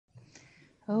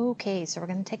Okay, so we're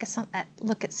going to take a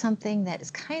look at something that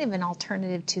is kind of an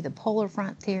alternative to the polar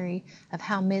front theory of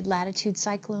how mid-latitude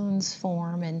cyclones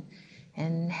form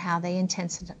and how they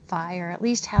intensify, or at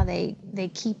least how they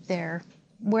keep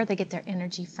where they get their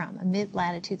energy from, a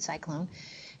mid-latitude cyclone.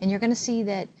 And you're going to see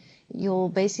that you'll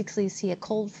basically see a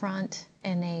cold front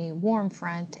and a warm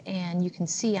front, and you can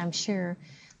see, I'm sure,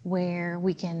 where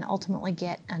we can ultimately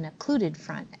get an occluded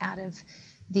front out of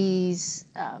these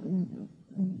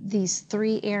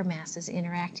three air masses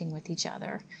interacting with each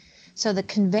other. So the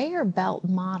conveyor belt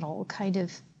model, kind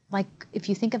of like, if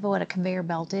you think of what a conveyor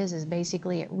belt is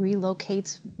basically it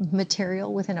relocates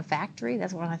material within a factory.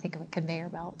 That's what I think of a conveyor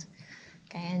belt.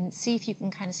 Okay, and see if you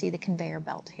can kind of see the conveyor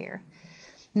belt here.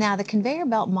 Now, the conveyor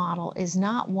belt model is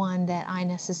not one that I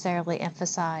necessarily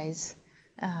emphasize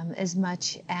as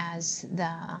much as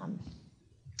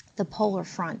the polar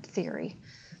front theory,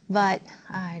 but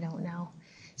I don't know.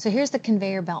 So here's the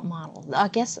conveyor belt model. I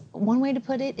guess one way to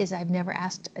put it is I've never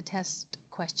asked a test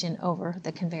question over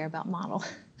the conveyor belt model.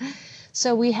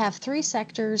 So we have three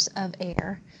sectors of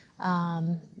air,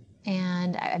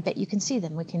 and I bet you can see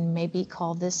them. We can maybe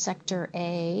call this sector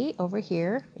A over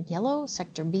here in yellow,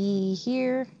 sector B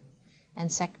here,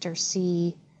 and sector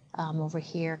C over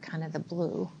here, kind of the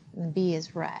blue, and B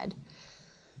is red.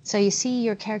 So you see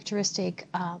your characteristic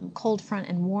cold front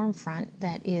and warm front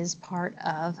that is part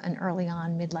of an early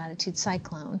on mid-latitude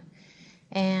cyclone.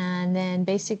 And then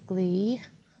basically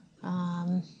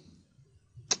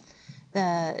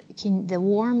the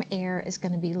warm air is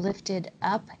going to be lifted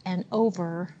up and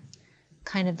over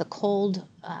kind of the cold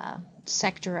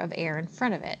sector of air in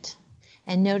front of it.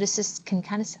 And notice this can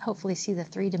kind of hopefully see the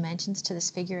three dimensions to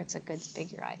this figure. It's a good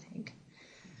figure, I think.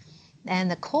 And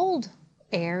the cold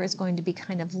air is going to be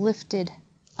kind of lifted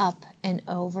up and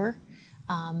over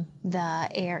the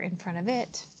air in front of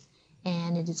it,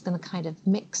 and it is going to kind of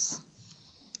mix.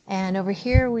 And over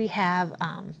here we have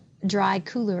dry,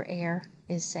 cooler air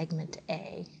is segment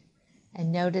A.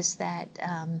 And notice that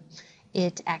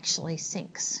it actually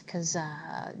sinks because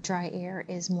dry air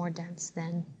is more dense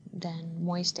than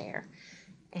moist air,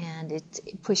 and it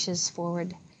pushes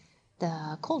forward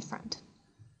the cold front.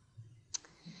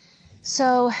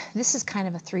 So this is kind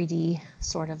of a 3D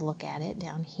sort of look at it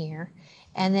down here.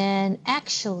 And then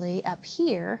actually up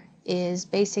here is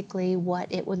basically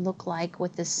what it would look like,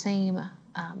 what the same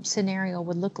scenario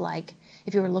would look like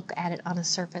if you were to look at it on a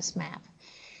surface map.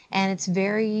 And it's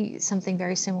something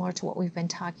very similar to what we've been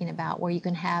talking about, where you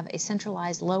can have a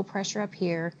centralized low pressure up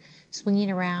here swinging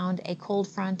around a cold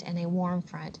front and a warm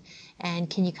front. And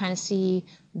can you kind of see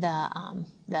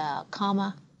the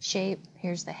comma shape?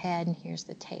 Here's the head and here's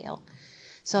the tail.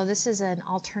 So this is an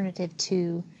alternative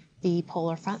to the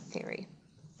polar front theory.